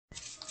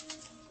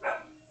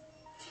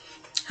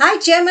Hi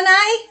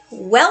Gemini,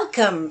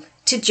 welcome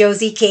to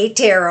Josie K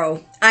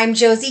Tarot. I'm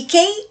Josie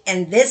K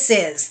and this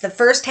is the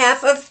first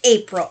half of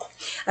April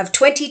of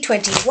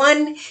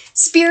 2021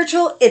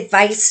 spiritual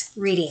advice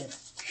reading.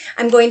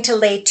 I'm going to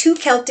lay two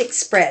Celtic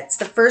spreads.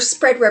 The first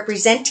spread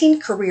representing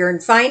career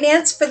and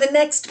finance for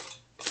the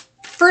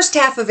first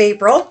half of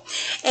April,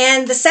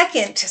 and the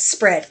second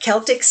spread,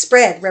 Celtic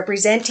spread,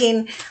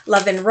 representing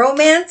love and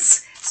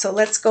romance. So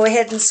let's go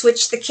ahead and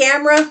switch the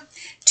camera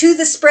to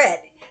the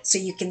spread so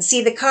you can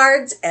see the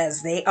cards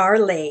as they are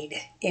laid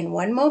in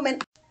one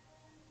moment.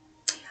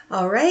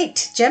 All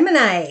right,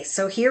 Gemini,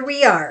 so here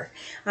we are.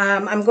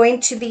 I'm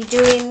going to be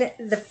doing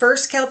the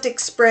first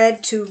Celtic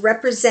spread to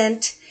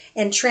represent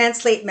and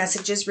translate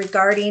messages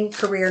regarding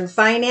career and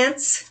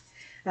finance,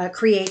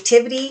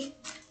 creativity,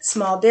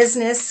 small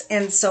business,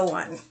 and so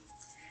on.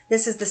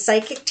 This is the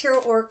Psychic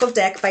Tarot Oracle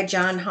deck by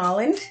John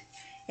Holland,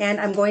 and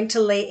I'm going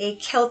to lay a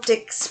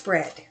Celtic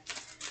spread.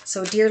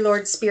 So, dear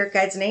Lord, Spirit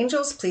Guides and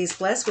Angels, please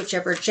bless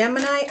whichever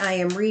Gemini I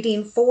am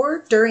reading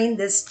for during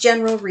this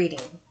general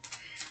reading.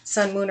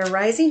 Sun, Moon, or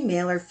Rising,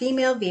 male or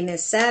female,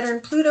 Venus,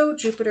 Saturn, Pluto,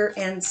 Jupiter,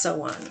 and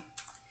so on.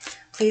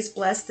 Please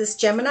bless this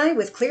Gemini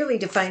with clearly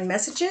defined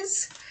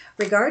messages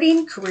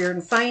regarding career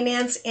and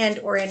finance and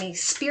or any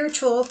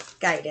spiritual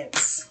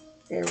guidance.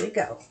 There we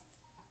go.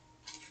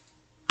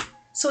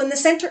 So in the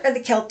center of the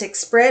Celtic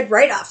spread,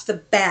 right off the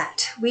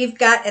bat, we've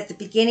got at the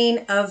beginning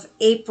of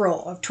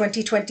April of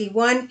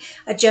 2021,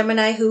 a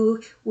Gemini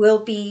who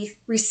will be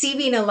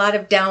receiving a lot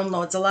of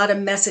downloads, a lot of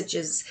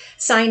messages,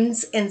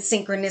 signs, and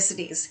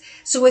synchronicities.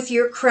 So with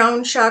your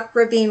crown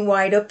chakra being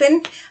wide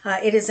open,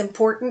 it is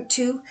important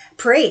to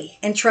pray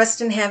and trust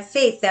and have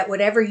faith that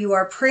whatever you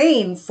are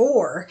praying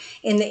for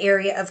in the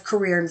area of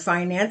career and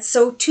finance,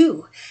 so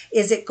too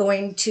is it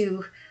going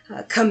to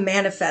come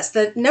manifest.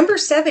 The number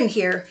 7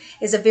 here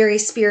is a very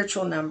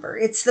spiritual number.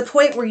 It's the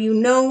point where you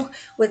know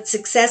what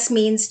success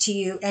means to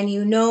you and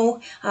you know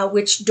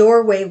which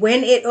doorway,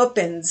 when it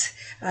opens,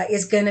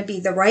 is going to be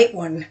the right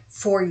one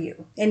for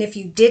you. And if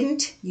you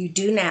didn't, you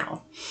do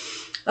now.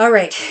 All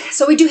right,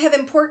 so we do have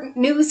important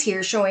news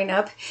here showing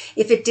up.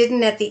 If it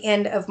didn't at the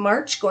end of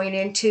March, going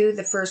into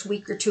the first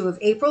week or two of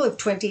April of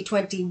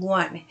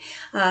 2021.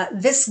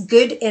 This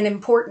good and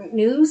important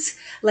news,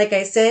 like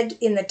I said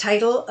in the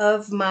title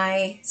of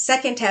my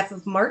second half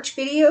of March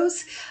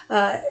videos,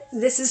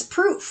 this is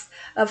proof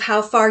of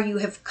how far you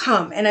have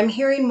come. And I'm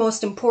hearing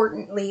most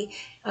importantly,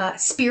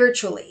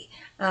 spiritually.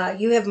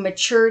 You have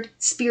matured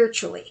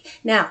spiritually.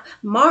 Now,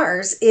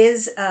 Mars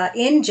is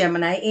in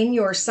Gemini, in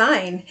your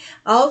sign,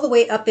 all the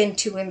way up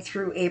into and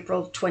through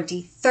April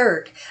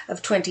 23rd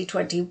of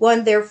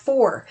 2021.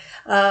 Therefore,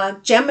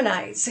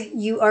 Geminis,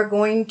 you are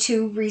going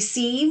to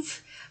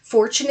receive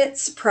fortunate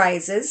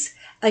surprises,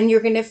 and you're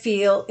going to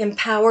feel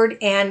empowered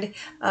and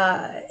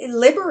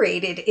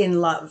liberated in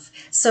love.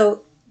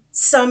 So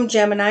some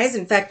Geminis,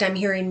 in fact, I'm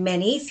hearing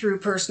many through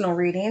personal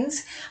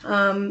readings,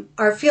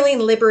 are feeling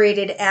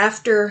liberated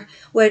after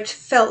what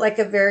felt like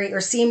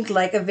seemed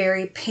like a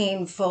very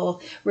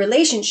painful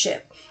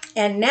relationship.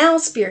 And now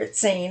Spirit's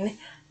saying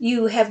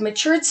you have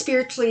matured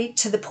spiritually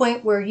to the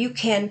point where you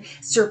can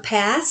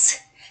surpass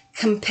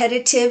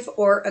competitive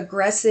or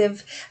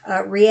aggressive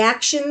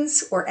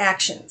reactions or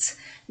actions.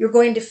 You're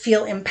going to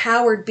feel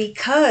empowered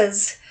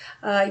because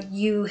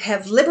you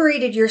have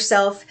liberated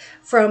yourself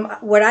from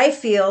what I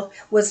feel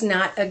was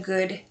not a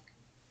good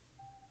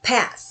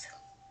path.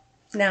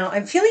 Now,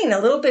 I'm feeling a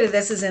little bit of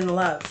this is in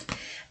love.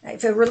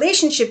 If a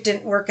relationship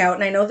didn't work out,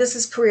 and I know this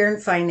is career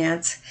and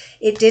finance,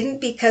 it didn't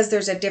because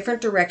there's a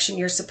different direction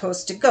you're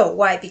supposed to go.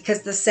 Why?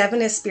 Because the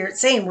 7 is Spirit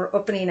saying we're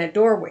opening a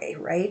doorway,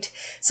 right?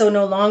 So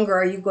no longer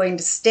are you going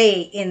to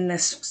stay in the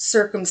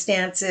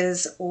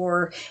circumstances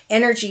or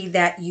energy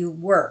that you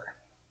were.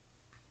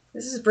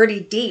 This is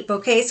pretty deep,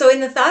 okay? So in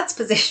the thoughts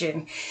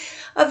position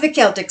of the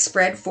Celtic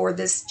spread for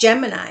this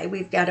Gemini,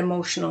 we've got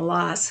emotional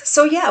loss.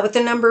 So yeah, with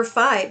the number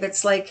 5,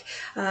 it's like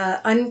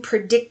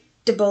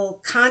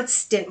unpredictable,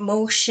 constant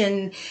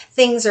motion.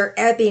 Things are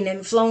ebbing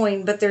and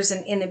flowing, but there's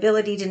an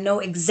inability to know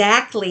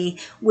exactly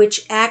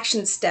which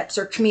action steps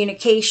or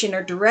communication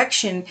or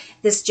direction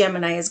this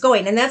Gemini is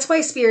going. And that's why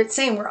Spirit's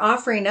saying we're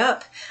offering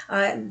up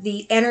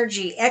the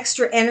energy,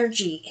 extra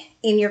energy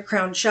in your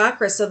crown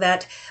chakra so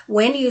that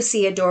when you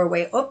see a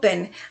doorway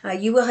open,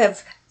 you will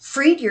have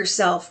freed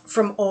yourself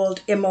from old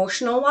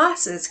emotional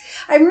losses.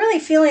 I'm really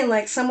feeling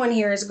like someone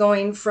here is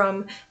going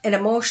from an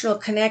emotional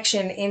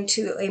connection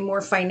into a more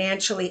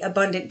financially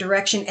abundant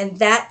direction, and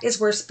that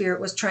is where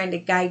Spirit was trying to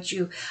guide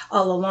you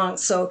all along.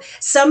 So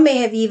some may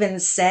have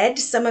even said,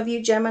 some of you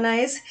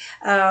Geminis,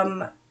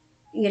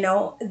 you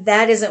know,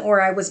 that isn't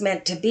where I was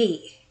meant to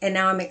be, and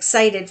now I'm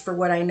excited for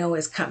what I know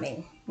is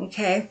coming.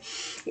 Okay.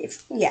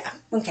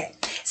 Okay.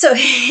 So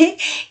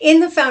in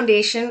the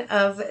foundation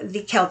of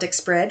the Celtic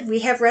spread, we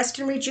have rest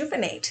and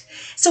rejuvenate.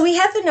 So we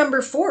have the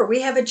number 4.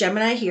 We have a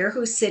Gemini here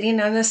who's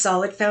sitting on a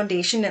solid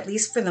foundation, at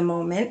least for the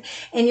moment.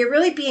 And you're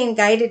really being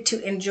guided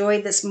to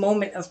enjoy this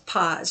moment of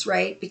pause,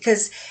 right?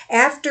 Because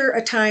after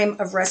a time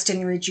of rest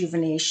and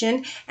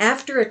rejuvenation,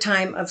 after a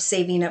time of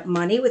saving up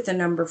money with the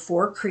number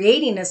 4,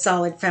 creating a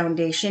solid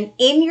foundation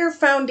in your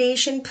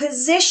foundation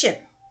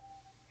position,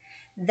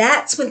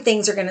 that's when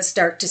things are going to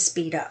start to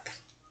speed up.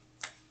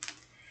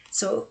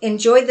 So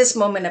enjoy this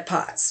moment of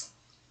pause.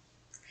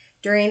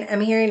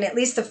 I'm hearing at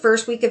least the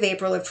first week of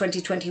April of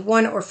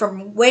 2021, or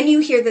from when you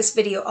hear this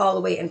video all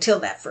the way until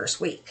that first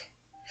week.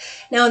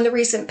 Now, in the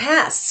recent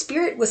past,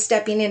 Spirit was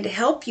stepping in to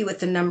help you with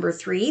the number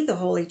 3, the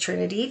Holy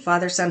Trinity,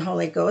 Father, Son,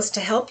 Holy Ghost,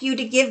 to help you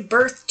to give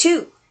birth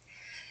to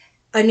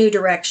a new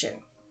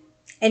direction.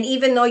 And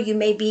even though you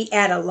may be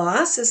at a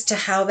loss as to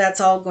how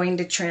that's all going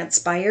to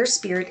transpire,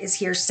 Spirit is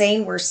here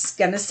saying we're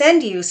going to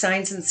send you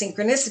signs and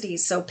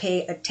synchronicities, so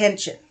pay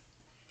attention.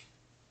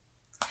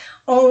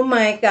 Oh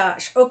my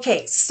gosh.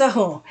 Okay,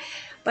 so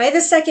by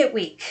the second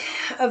week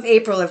of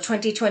April of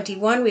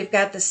 2021, we've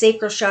got the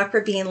sacral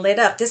chakra being lit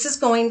up. This is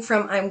going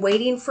from I'm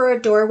waiting for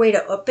a doorway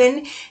to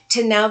open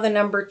to now the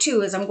number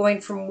 2 as I'm going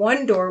from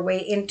one doorway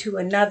into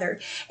another.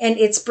 And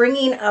it's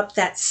bringing up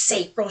that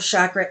sacral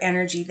chakra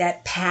energy,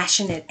 that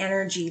passionate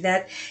energy,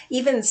 that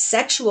even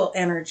sexual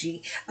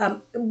energy.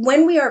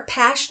 When we are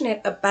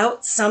passionate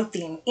about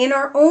something in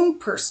our own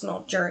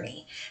personal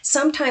journey,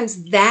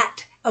 sometimes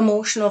that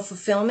emotional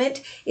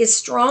fulfillment is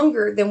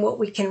stronger than what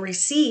we can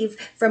receive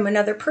from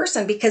another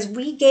person because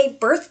we gave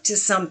birth to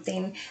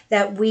something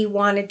that we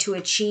wanted to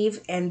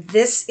achieve. And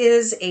this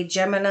is a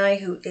Gemini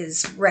who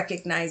is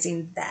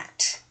recognizing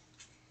that.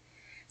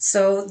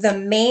 So the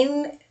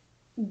main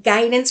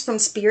guidance from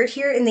Spirit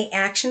here in the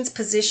actions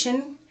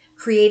position,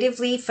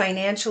 creatively,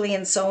 financially,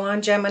 and so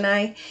on,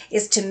 Gemini,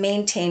 is to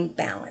maintain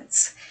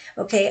balance.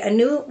 Okay,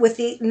 with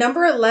the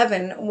number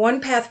 11, one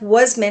path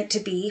was meant to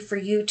be for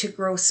you to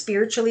grow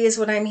spiritually is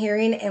what I'm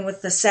hearing. And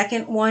with the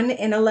second one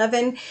in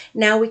 11,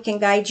 now we can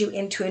guide you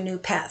into a new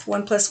path.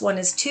 1 + 1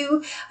 is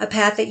 2, a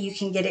path that you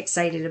can get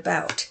excited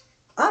about.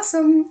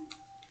 Awesome.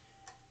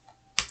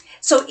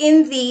 So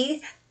in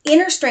the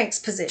inner strengths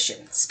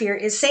position,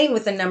 Spirit is saying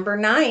with the number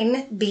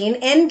 9 being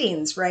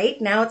endings, right?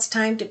 Now it's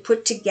time to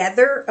put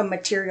together a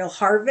material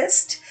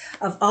harvest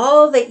of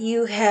all that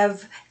you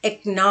have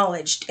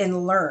acknowledged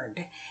and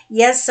learned.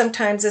 Yes,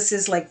 sometimes this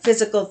is like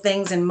physical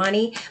things and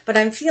money, but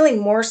I'm feeling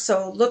more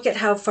so, look at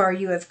how far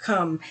you have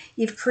come.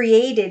 You've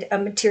created a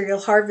material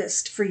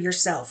harvest for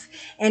yourself.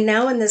 And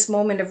now in this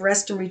moment of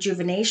rest and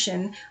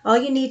rejuvenation, all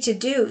you need to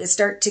do is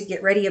start to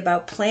get ready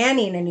about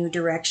planning a new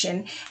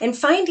direction and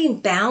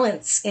finding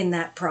balance in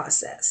that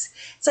process.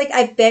 It's like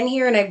I've been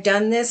here and I've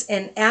done this,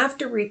 and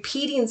after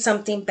repeating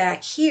something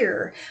back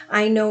here,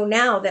 I know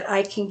now that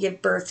I can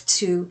give birth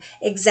to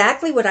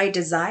exactly what I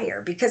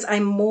desire because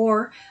I'm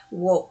more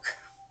woke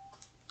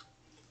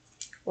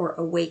or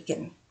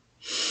awaken.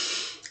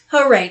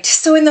 All right,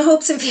 so in the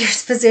hopes and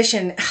fears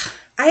position,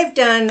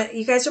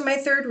 you guys are my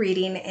 3rd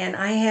reading, and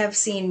I have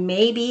seen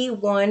maybe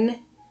 1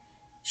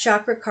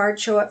 chakra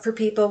card show up for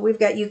people. We've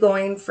got you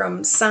going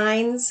from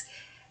signs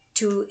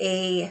to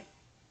a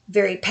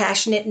very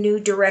passionate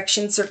new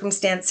direction,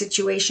 circumstance,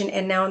 situation,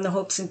 and now in the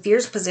hopes and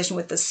fears position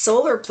with the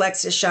solar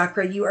plexus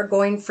chakra, you are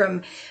going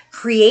from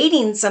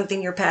creating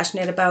something you're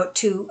passionate about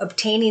to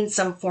obtaining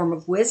some form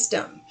of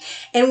wisdom.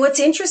 And what's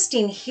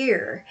interesting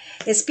here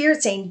is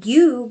Spirit saying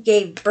you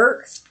gave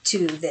birth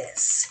to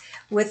this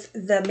with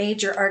the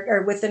major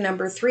or with the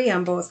number 3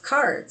 on both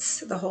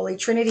cards. The Holy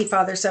Trinity,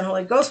 Father, Son,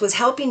 Holy Ghost, was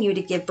helping you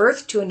to give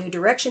birth to a new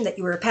direction that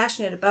you were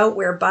passionate about,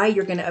 whereby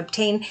you're going to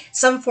obtain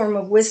some form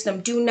of wisdom.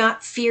 Do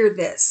not fear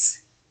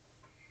this.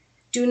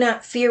 Do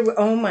not fear.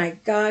 Oh my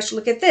gosh,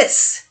 look at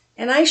this.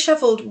 And I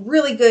shuffled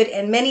really good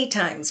and many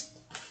times.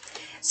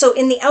 So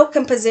in the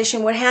outcome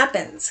position, what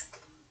happens?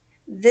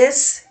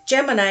 This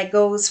Gemini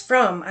goes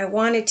from, I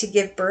wanted to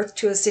give birth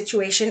to a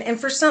situation. And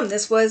for some,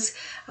 this was,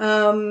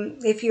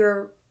 if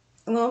you're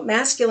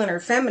masculine or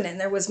feminine,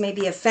 there was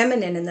maybe a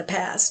feminine in the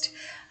past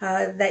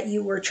that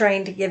you were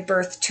trying to give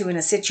birth to in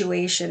a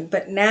situation.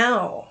 But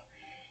now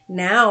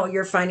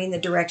you're finding the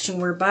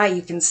direction whereby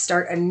you can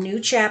start a new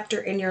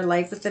chapter in your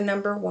life with the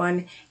number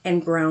 1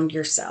 and ground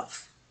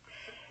yourself.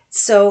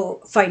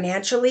 So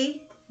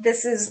financially,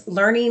 this is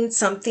learning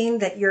something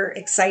that you're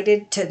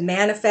excited to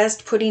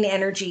manifest, putting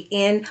energy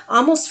in,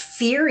 almost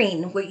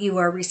fearing what you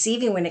are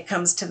receiving when it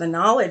comes to the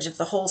knowledge of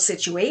the whole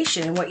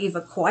situation and what you've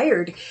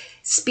acquired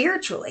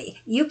spiritually.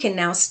 You can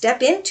now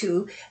step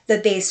into the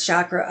base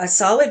chakra, a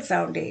solid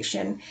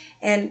foundation,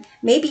 and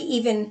maybe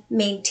even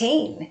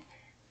maintain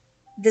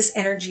this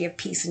energy of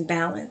peace and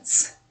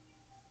balance.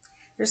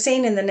 They're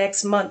saying in the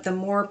next month, the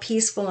more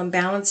peaceful and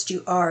balanced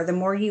you are, the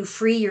more you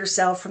free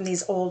yourself from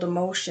these old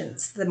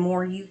emotions, the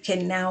more you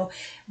can now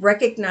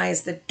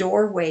recognize the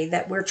doorway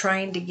that we're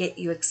trying to get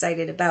you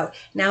excited about.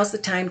 Now's the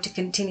time to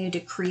continue to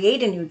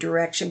create a new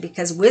direction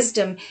because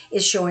wisdom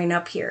is showing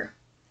up here.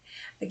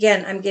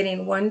 Again, I'm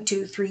getting 1,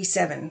 2, 3,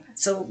 7.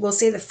 So we'll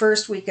say the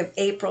first week of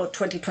April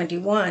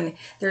 2021,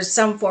 there's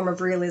some form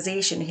of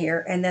realization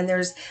here. And then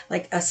there's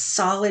like a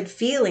solid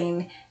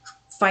feeling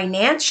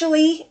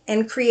financially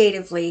and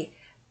creatively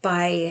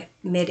by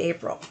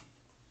mid-April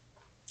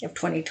of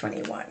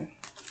 2021.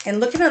 And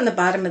looking on the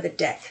bottom of the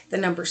deck, the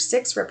number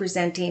 6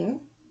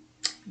 representing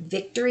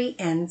victory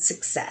and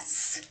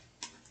success.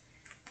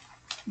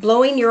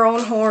 Blowing your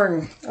own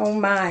horn. Oh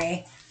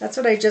my. That's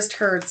what I just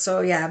heard.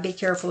 So yeah, be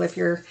careful if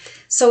you're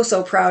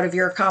so proud of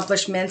your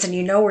accomplishments and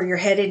you know where you're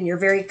headed and you're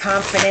very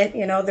confident.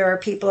 You know, there are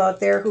people out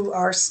there who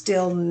are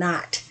still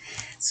not.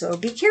 So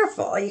be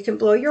careful. You can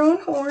blow your own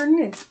horn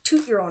and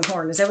toot your own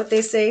horn. Is that what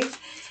they say?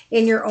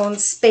 In your own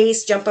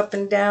space, jump up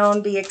and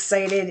down, be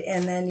excited,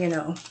 and then, you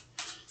know,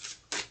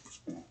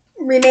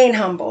 remain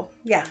humble.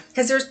 Yeah,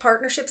 because there's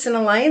partnerships and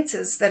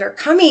alliances that are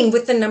coming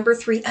with the number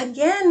 3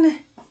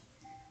 again.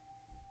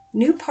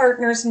 New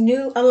partners,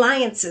 new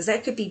alliances.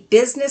 That could be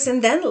business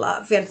and then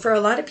love. And for a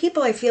lot of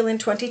people, I feel in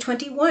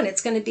 2021,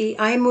 it's going to be,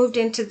 I moved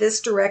into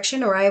this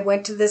direction or I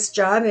went to this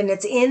job and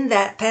it's in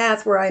that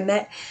path where I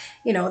met,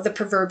 you know, the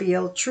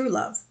proverbial true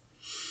love.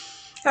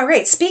 All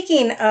right.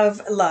 Speaking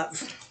of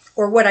love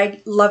or what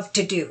I love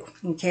to do.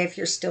 Okay. If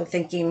you're still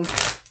thinking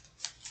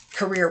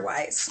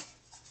career-wise.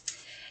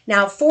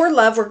 Now, for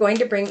love, we're going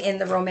to bring in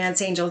the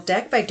Romance Angel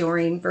deck by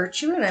Doreen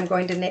Virtue, and I'm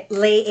going to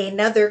lay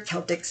another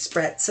Celtic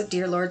spread. So,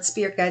 dear Lord,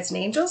 Spirit Guides and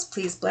Angels,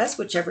 please bless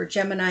whichever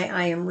Gemini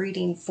I am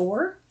reading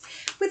for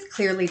with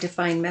clearly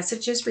defined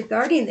messages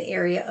regarding the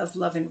area of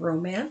love and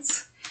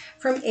romance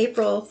from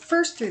April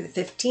 1st through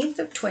the 15th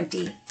of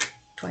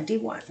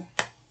 2021.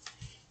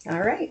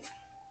 All right.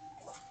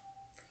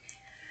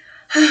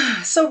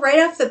 So, right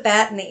off the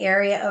bat in the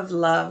area of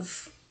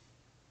love,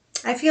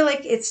 I feel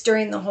like it's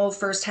during the whole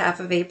first half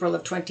of April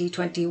of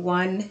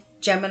 2021,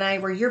 Gemini,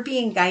 where you're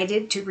being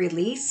guided to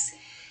release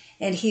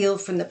and heal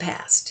from the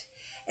past.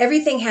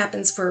 Everything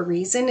happens for a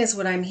reason is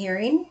what I'm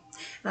hearing.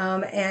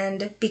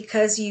 And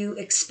because you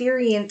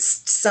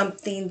experienced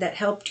something that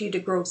helped you to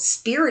grow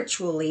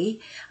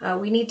spiritually,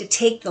 we need to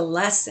take the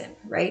lesson,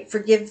 right?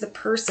 Forgive the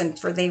person,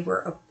 for they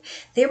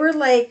were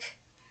like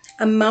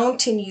a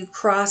mountain you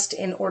crossed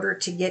in order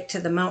to get to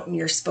the mountain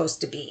you're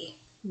supposed to be.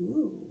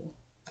 Ooh.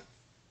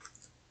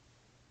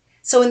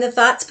 So in the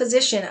thoughts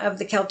position of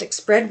the Celtic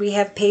spread, we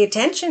have pay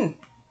attention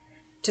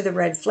to the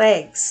red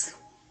flags.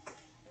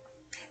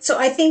 So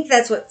I think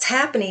that's what's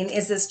happening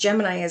is this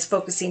Gemini is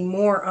focusing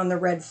more on the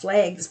red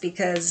flags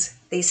because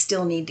they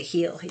still need to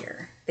heal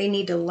here. They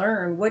need to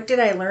learn, what did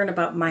I learn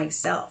about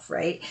myself,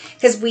 right?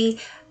 Because we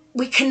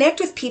connect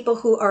with people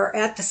who are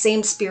at the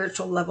same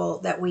spiritual level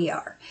that we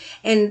are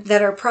and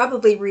that are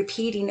probably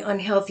repeating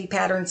unhealthy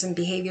patterns and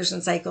behaviors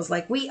and cycles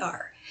like we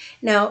are.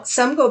 Now,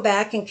 some go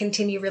back and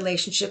continue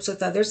relationships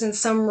with others, and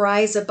some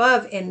rise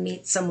above and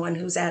meet someone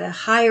who's at a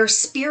higher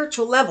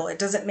spiritual level. It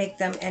doesn't make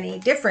them any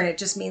different. It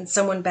just means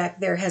someone back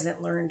there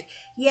hasn't learned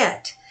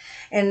yet.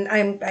 And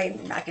I'm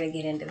not going to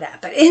get into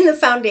that. But in the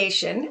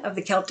foundation of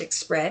the Celtic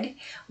spread,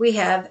 we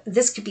have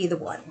this could be the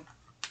one.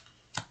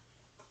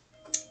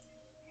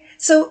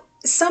 So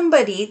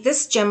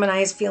this Gemini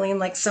is feeling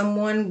like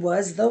someone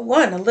was the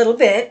one a little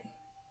bit.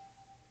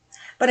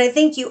 But I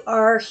think you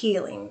are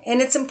healing. And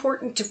it's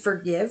important to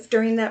forgive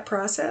during that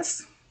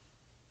process,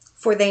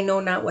 for they know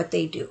not what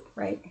they do,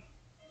 right?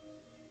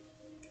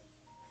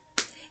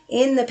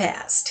 In the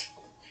past,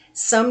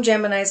 some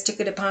Geminis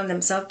took it upon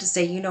themselves to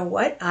say, you know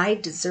what? I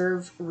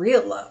deserve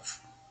real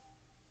love.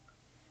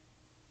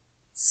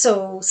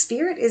 So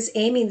Spirit is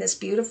aiming this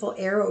beautiful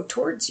arrow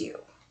towards you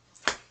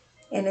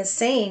and is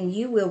saying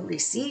you will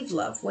receive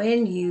love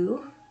when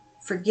you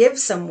forgive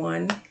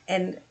someone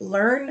and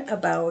learn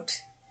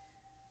about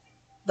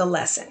the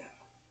lesson.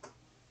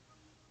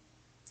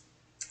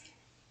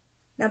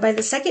 Now, by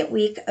the second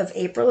week of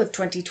April of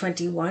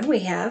 2021, we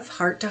have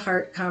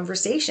heart-to-heart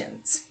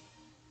conversations.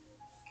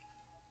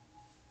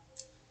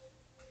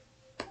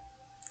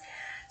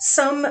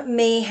 Some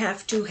may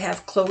have to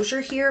have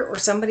closure here, or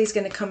somebody's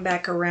going to come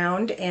back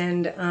around,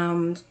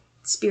 and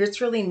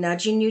Spirit's really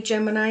nudging you,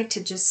 Gemini,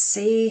 to just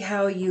say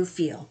how you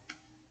feel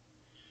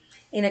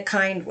in a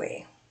kind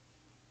way,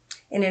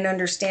 in an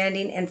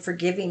understanding and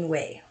forgiving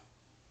way.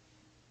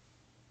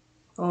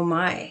 Oh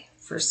my,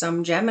 for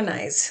some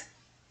Geminis.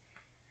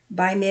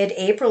 By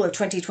mid-April of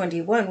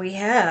 2021, we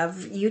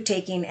have you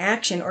taking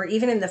action, or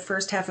even in the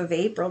first half of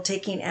April,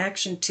 taking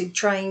action to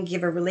try and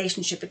give a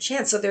relationship a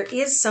chance. So there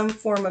is some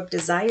form of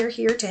desire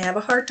here to have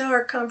a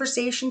heart-to-heart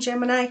conversation,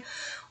 Gemini,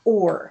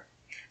 or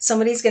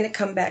somebody's going to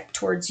come back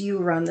towards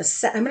you around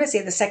I'm going to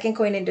say the second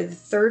going into the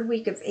third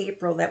week of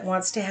April that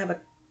wants to have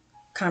a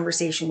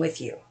conversation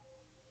with you.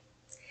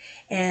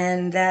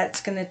 And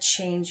that's going to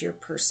change your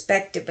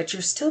perspective, but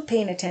you're still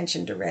paying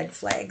attention to red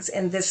flags,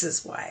 and this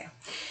is why.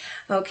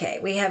 Okay,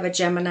 we have a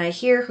Gemini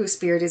here whose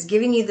Spirit is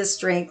giving you the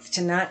strength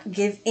to not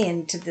give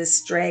in to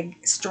this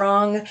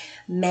strong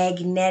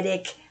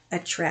magnetic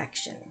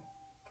attraction.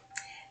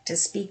 To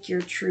speak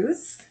your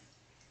truth,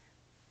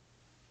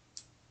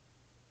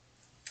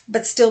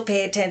 but still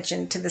pay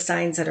attention to the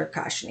signs that are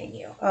cautioning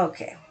you.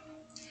 Okay,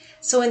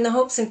 So in the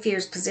hopes and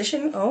fears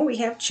position, oh, we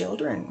have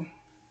children.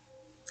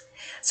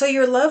 So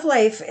your love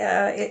life,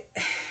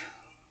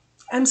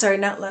 I'm sorry,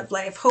 not love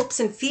life. Hopes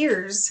and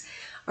fears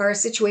are a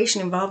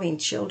situation involving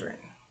children.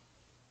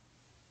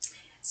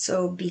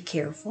 So be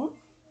careful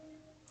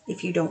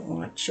if you don't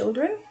want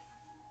children.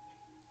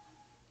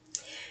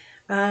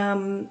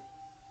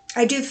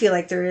 I do feel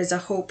like there is a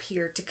hope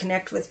here to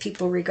connect with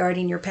people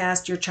regarding your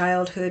past, your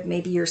childhood,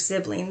 maybe your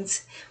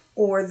siblings,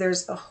 or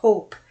there's a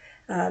hope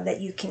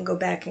that you can go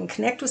back and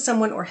connect with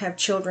someone or have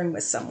children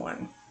with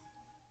someone.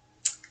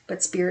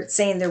 But Spirit's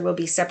saying there will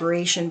be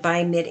separation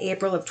by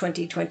mid-April of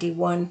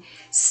 2021,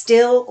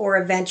 still or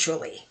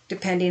eventually,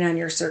 depending on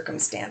your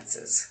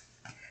circumstances.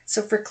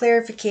 So for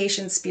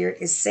clarification, Spirit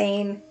is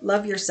saying,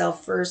 love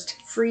yourself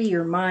first, free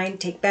your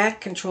mind, take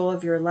back control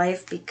of your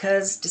life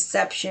because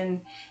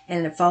deception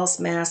and a false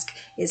mask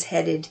is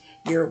headed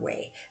your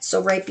way.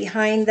 So right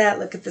behind that,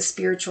 look at the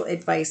spiritual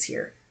advice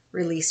here.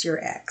 Release your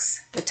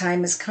ex. The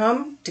time has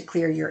come to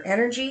clear your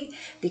energy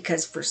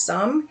because for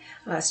some,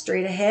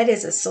 straight ahead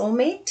is a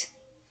soulmate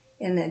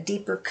and a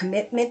deeper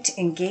commitment,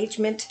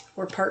 engagement,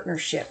 or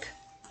partnership.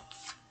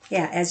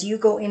 Yeah, as you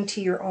go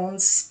into your own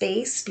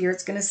space,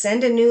 Spirit's going to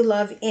send a new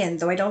love in,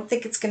 though I don't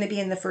think it's going to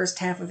be in the first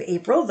half of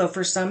April, though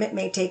for some it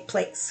may take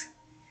place.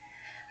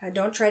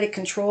 Don't try to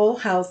control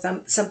how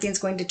something's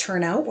going to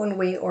turn out one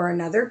way or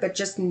another, but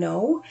just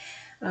know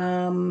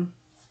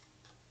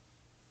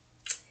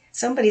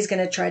somebody's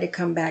going to try to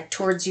come back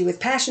towards you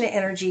with passionate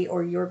energy,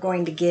 or you're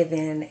going to give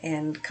in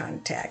and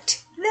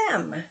contact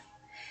them.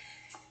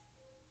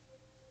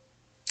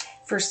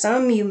 For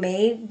some, you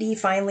may be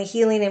finally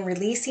healing and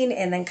releasing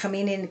and then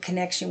coming in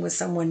connection with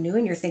someone new,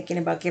 and you're thinking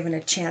about giving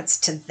a chance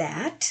to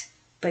that,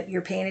 but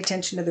you're paying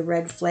attention to the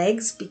red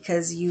flags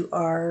because you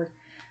are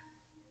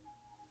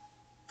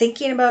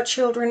thinking about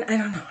children. I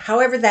don't know.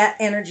 However that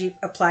energy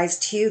applies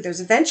to you,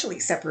 there's eventually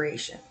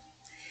separation.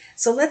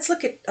 So let's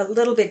look at a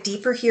little bit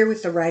deeper here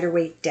with the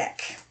Rider-Waite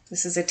deck.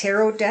 This is a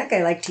tarot deck.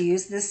 I like to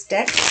use this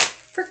deck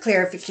for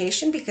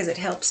clarification because it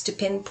helps to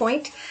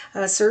pinpoint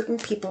certain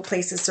people,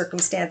 places,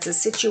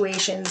 circumstances,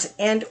 situations,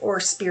 and or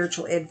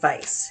spiritual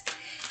advice.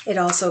 It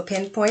also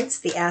pinpoints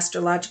the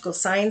astrological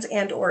signs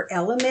and or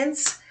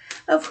elements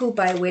of who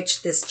by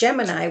which this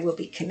Gemini will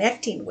be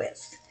connecting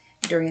with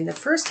during the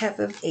first half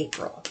of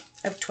April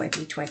of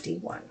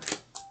 2021.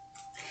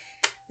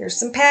 There's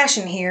some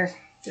passion here.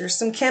 There's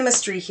some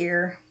chemistry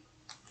here.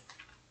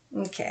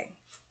 Okay.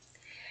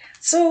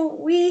 So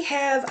we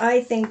have,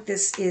 I think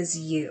this is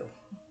you.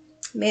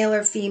 Male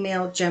or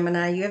female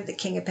Gemini, you have the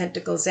King of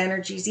Pentacles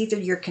energies. Either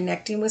you're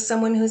connecting with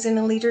someone who's in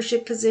a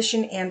leadership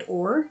position and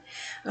or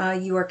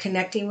you are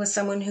connecting with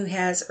someone who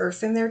has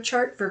Earth in their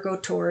chart, Virgo,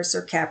 Taurus,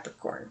 or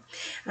Capricorn.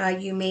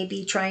 You may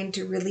be trying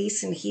to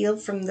release and heal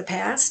from the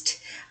past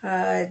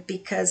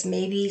because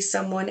maybe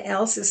someone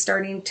else is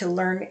starting to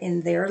learn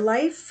in their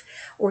life,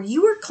 or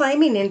you are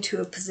climbing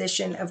into a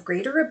position of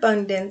greater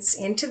abundance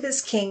into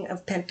this King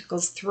of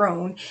Pentacles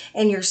throne,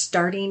 and you're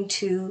starting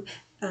to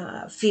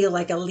feel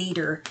like a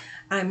leader.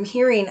 I'm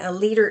hearing a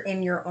leader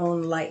in your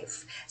own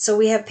life. So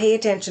we have pay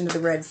attention to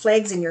the red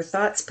flags in your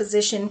thoughts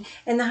position,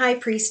 and the High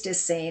Priestess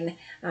saying,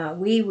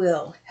 we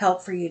will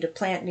help for you to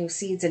plant new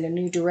seeds in a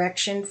new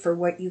direction. For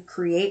what you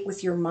create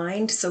with your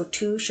mind, so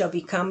too shall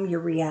become your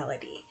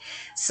reality.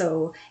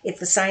 So if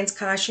the signs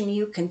caution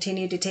you,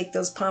 continue to take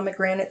those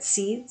pomegranate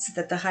seeds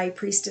that the High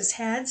Priestess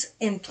has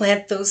and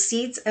plant those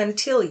seeds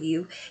until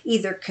you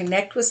either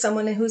connect with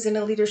someone who's in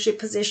a leadership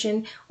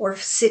position or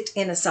sit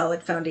in a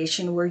solid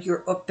foundation where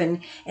you're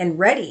open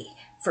and ready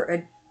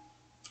for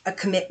a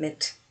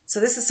commitment. So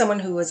this is someone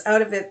who was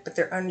out of it, but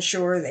they're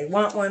unsure. They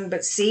want one,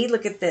 but see,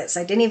 look at this.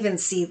 I didn't even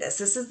see this.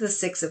 This is the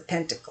Six of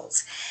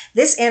Pentacles.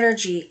 This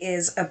energy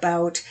is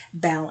about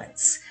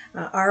balance.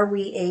 Are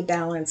we a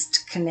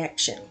balanced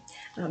connection?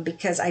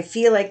 Because I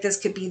feel like this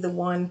could be the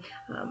one,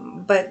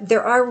 but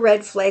there are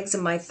red flags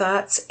in my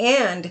thoughts,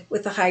 and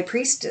with the High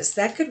Priestess,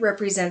 that could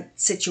represent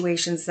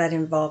situations that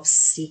involve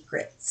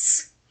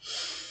secrets.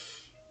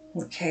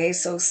 Okay,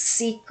 so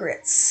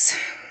secrets.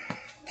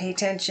 Pay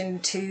attention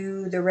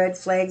to the red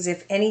flags.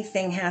 If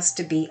anything has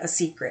to be a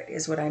secret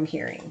is what I'm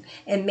hearing.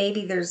 And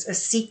maybe there's a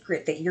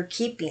secret that you're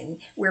keeping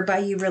whereby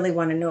you really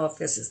want to know if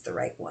this is the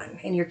right one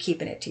and you're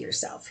keeping it to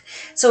yourself.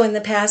 So in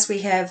the past we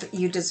have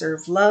you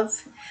deserve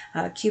love.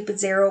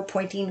 Cupid's arrow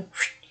pointing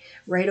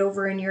right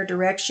over in your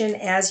direction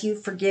as you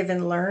forgive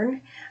and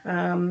learn.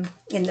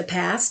 In the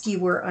past you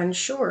were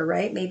unsure,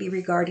 right? Maybe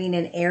regarding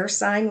an air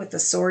sign with the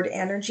sword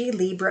energy,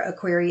 Libra,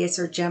 Aquarius,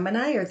 or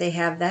Gemini, or they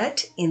have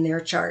that in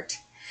their chart.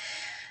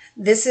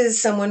 This is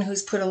someone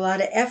who's put a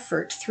lot of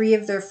effort, 3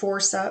 of their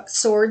 4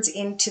 swords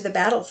into the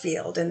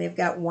battlefield, and they've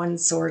got 1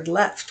 sword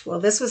left.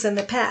 Well, this was in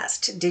the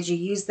past. Did you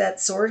use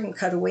that sword and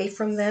cut away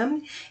from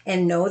them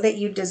and know that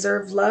you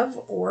deserve love,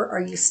 or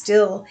are you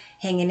still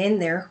hanging in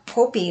there,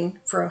 hoping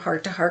for a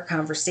heart-to-heart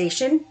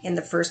conversation in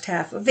the first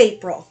half of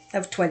April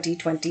of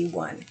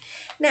 2021?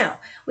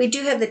 Now, we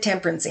do have the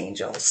Temperance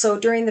Angels. So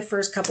during the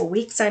first couple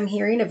weeks, I'm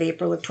hearing, of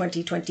April of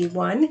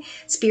 2021,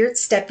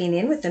 Spirit's stepping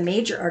in with the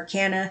major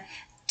arcana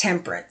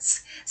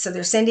Temperance. So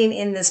they're sending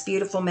in this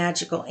beautiful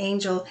magical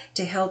angel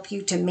to help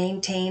you to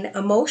maintain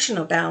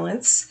emotional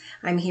balance,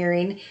 I'm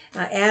hearing,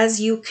 as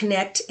you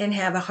connect and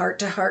have a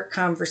heart-to-heart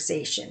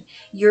conversation.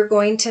 You're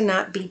going to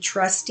not be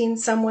trusting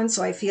someone,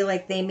 so I feel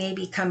like they may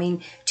be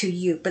coming to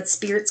you, but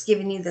Spirit's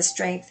giving you the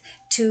strength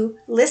to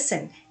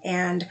listen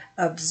and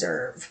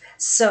observe.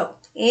 So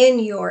in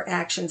your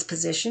actions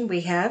position,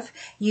 we have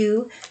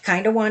you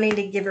kind of wanting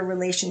to give a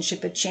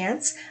relationship a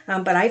chance,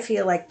 but I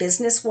feel like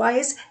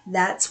business-wise,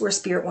 that's where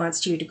Spirit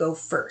wants you to go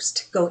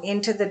first. Go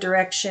into the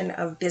direction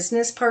of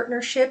business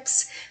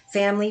partnerships,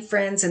 family,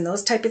 friends, and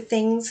those type of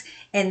things,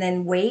 and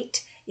then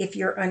wait if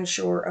you're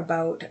unsure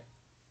about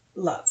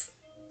love.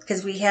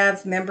 Because we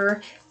have,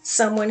 remember,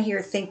 someone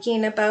here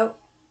thinking about,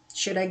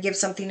 should I give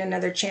something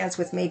another chance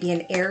with maybe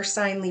an air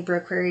sign, Libra,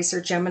 Aquarius,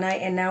 or Gemini?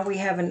 And now we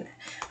have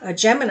a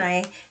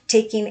Gemini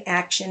taking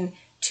action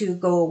to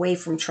go away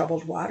from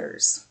troubled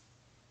waters.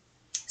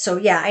 So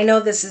yeah, I know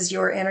this is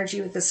your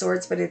energy with the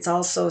swords, but it's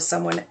also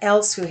someone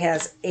else who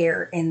has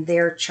air in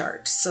their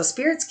chart. So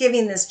Spirit's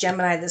giving this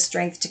Gemini the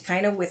strength to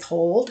kind of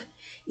withhold,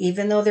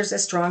 even though there's a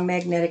strong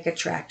magnetic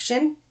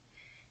attraction,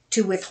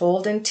 to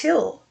withhold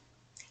until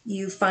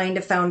you find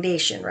a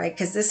foundation, right?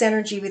 Because this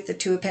energy with the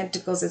Two of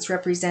Pentacles, it's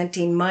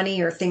representing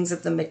money or things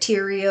of the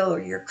material or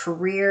your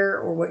career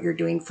or what you're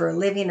doing for a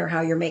living or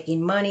how you're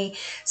making money.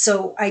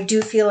 So I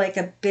do feel like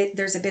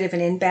there's a bit of an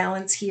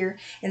imbalance here.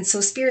 And so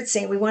Spirit's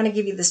saying we want to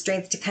give you the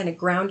strength to kind of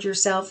ground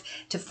yourself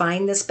to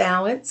find this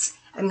balance.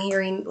 I'm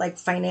hearing like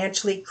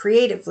financially,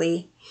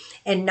 creatively,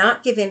 and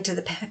not give in to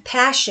the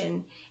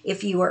passion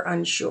if you are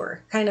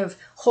unsure. Kind of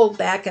hold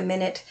back a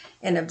minute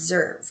and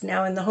observe.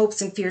 Now in the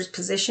hopes and fears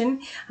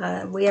position,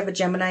 we have a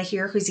Gemini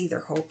here who's either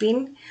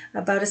hoping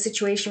about a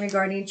situation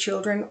regarding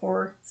children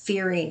or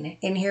fearing.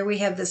 And here we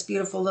have this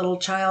beautiful little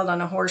child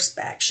on a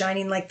horseback,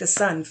 shining like the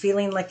sun,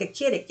 feeling like a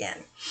kid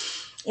again.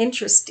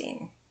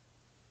 Interesting.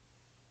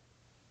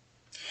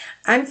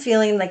 I'm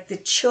feeling like the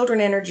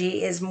children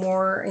energy is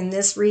more in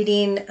this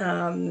reading,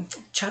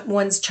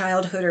 one's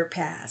childhood or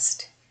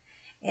past.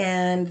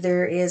 And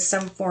there is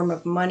some form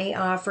of money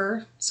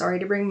offer. Sorry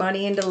to bring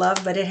money into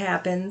love, but it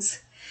happens.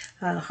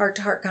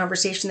 Heart-to-heart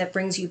conversation that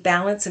brings you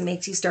balance and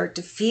makes you start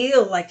to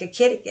feel like a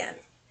kid again.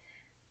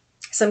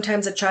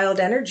 Sometimes a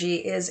child energy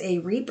is a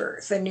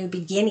rebirth, a new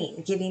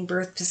beginning, giving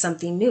birth to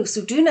something new.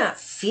 So do not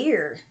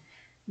fear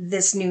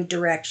this new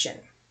direction.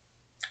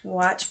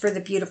 Watch for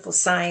the beautiful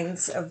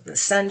signs of the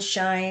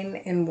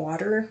sunshine and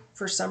water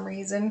for some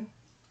reason.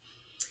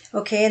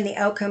 Okay, and the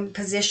outcome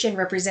position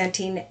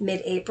representing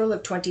mid-April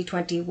of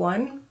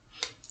 2021.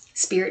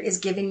 Spirit is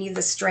giving you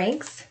the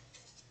strength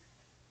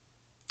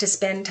to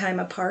spend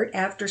time apart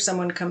after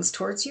someone comes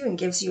towards you and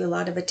gives you a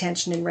lot of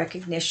attention and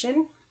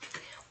recognition.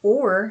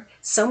 Or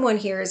someone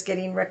here is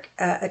getting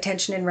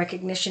attention and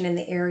recognition in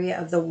the area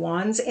of the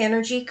Wands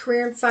energy,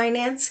 career and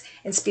finance,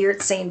 and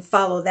Spirit's saying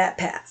follow that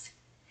path.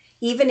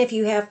 Even if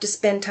you have to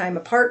spend time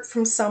apart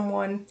from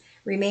someone,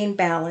 remain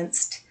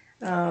balanced.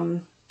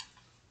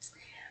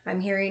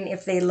 I'm hearing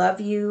if they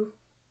love you,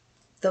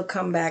 they'll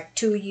come back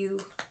to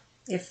you.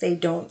 If they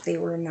don't, they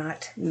were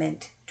not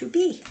meant to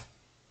be.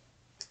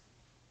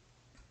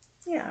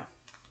 Yeah.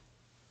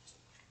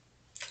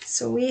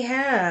 So we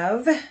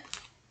have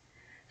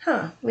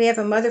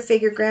a mother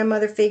figure,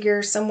 grandmother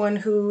figure, someone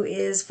who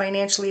is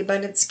financially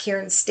abundant, secure,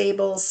 and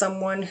stable,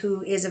 someone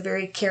who is a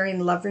very caring,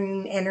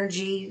 loving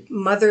energy,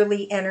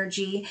 motherly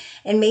energy,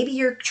 and maybe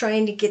you're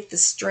trying to get the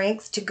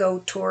strength to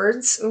go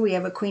towards, we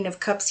have a Queen of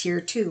Cups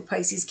here too,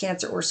 Pisces,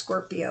 Cancer, or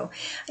Scorpio.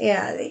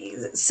 Yeah,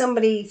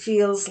 somebody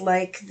feels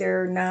like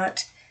they're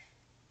not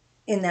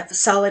in that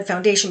solid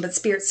foundation, but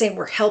Spirit's saying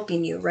we're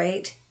helping you,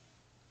 right?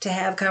 To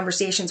have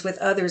conversations with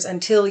others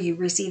until you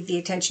receive the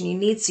attention you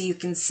need so you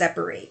can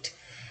separate.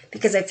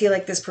 Because I feel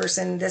like this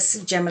person,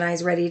 this Gemini,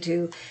 is ready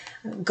to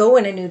go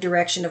in a new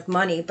direction of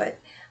money, but,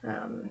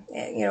 and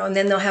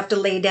then they'll have to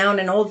lay down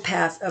an old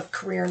path of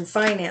career and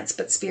finance.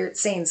 But Spirit's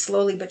saying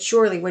slowly but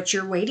surely what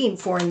you're waiting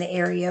for in the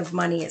area of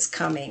money is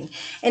coming.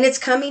 And it's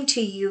coming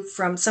to you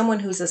from someone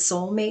who's a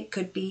soulmate,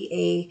 could be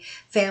a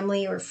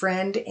family or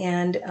friend,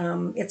 and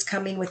it's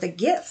coming with a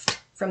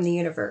gift from the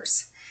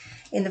universe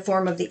in the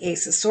form of the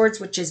Ace of Swords,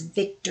 which is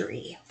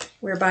victory,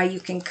 whereby you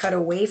can cut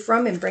away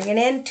from and bring an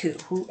end to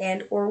who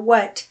and or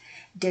what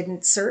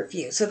didn't serve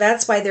you. So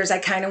that's why I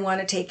kind of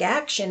want to take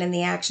action in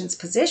the actions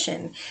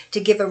position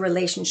to give a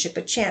relationship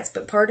a chance.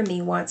 But part of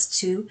me wants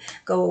to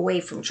go away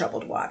from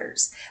troubled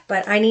waters.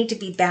 But I need to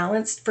be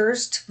balanced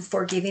first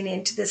before giving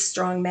into this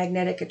strong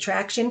magnetic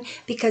attraction,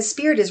 because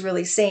Spirit is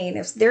really saying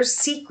if there's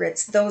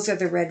secrets, those are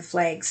the red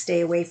flags.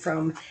 Stay away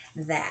from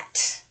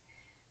that.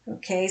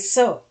 Okay,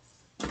 so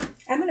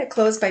I'm going to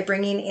close by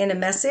bringing in a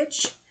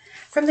message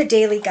from the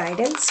Daily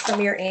Guidance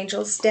from your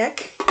Angels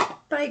deck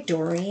by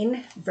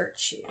Doreen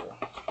Virtue.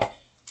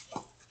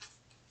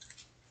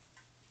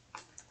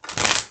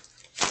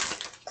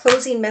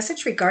 Closing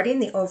message regarding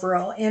the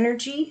overall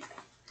energy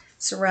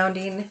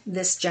surrounding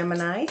this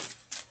Gemini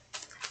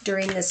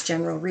during this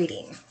general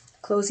reading.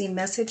 Closing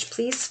message,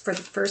 please, for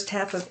the first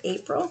half of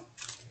April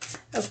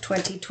of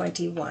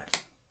 2021.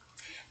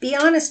 Be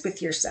honest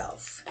with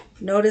yourself.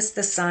 Notice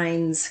the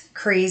signs.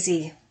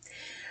 Crazy.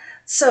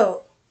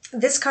 So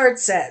this card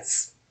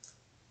says,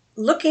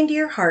 look into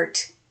your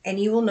heart and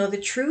you will know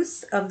the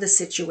truth of the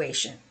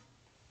situation.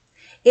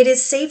 It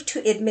is safe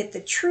to admit the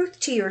truth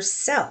to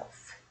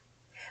yourself,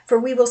 for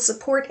we will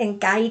support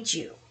and guide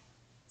you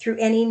through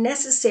any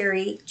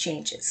necessary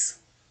changes.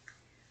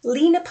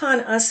 Lean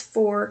upon us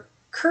for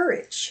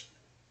courage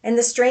and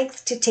the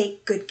strength to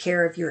take good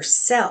care of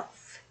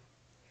yourself.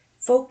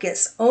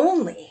 Focus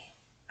only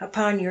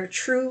upon your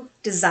true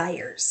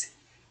desires,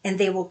 and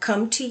they will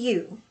come to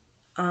you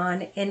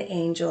on an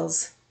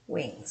angel's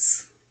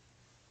wings.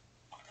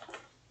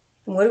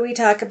 And what did we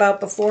talk about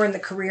before in the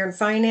career and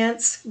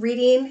finance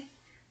reading?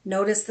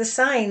 Notice the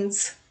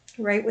signs,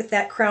 right, with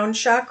that crown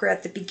chakra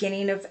at the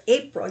beginning of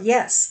April.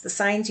 Yes, the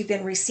signs you've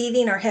been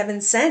receiving are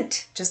heaven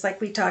sent, just like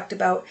we talked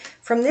about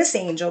from this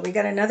angel. We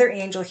got another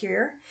angel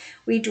here.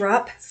 We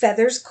drop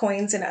feathers,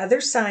 coins, and other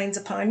signs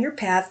upon your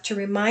path to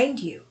remind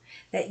you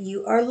that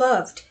you are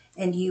loved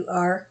and you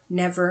are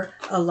never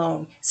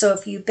alone. So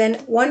if you've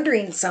been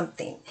wondering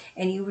something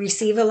and you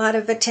receive a lot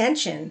of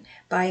attention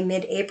by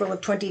mid-April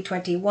of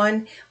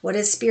 2021, what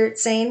is Spirit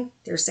saying?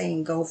 They're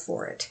saying go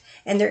for it.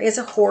 And there is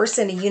a horse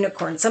and a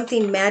unicorn,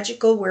 something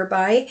magical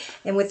whereby,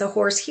 and with the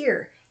horse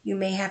here, you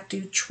may have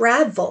to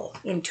travel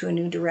into a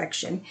new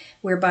direction,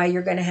 whereby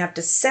you're going to have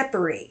to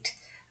separate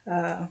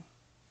from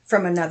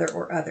another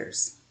or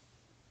others.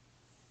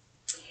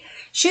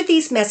 Should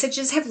these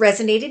messages have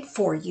resonated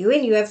for you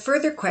and you have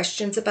further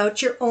questions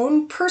about your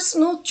own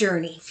personal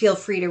journey, feel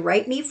free to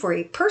write me for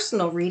a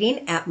personal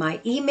reading at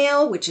my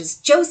email, which is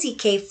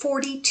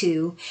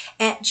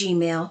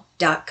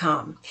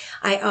josiek42@gmail.com.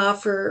 I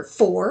offer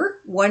 4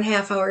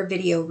 1/2-hour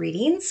video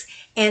readings,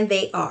 and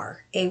they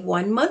are a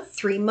 1-month,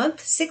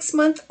 3-month,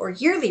 6-month, or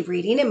yearly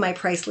reading, and my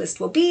price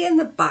list will be in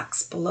the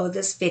box below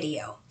this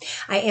video.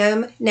 I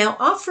am now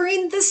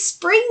offering the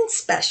spring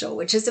special,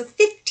 which is a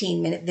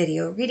 15-minute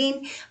video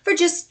reading for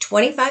just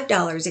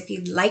 $25 if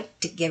you'd like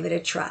to give it a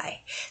try.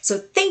 So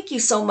thank you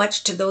so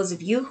much to those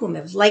of you whom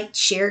have liked,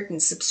 shared,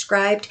 and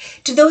subscribed,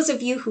 to those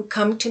of you who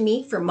come to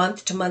me for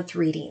month-to-month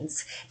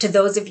readings, to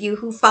those of you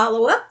who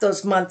follow up those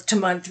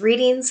month-to-month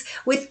readings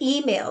with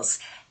emails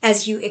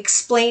as you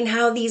explain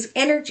how these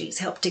energies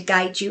help to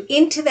guide you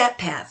into that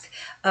path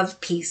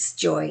of peace,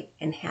 joy,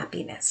 and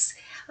happiness.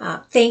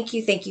 Thank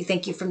you, thank you,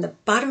 thank you from the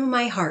bottom of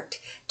my heart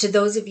to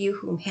those of you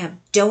who have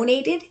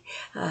donated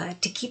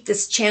to keep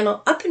this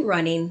channel up and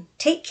running.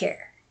 Take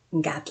care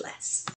and God bless.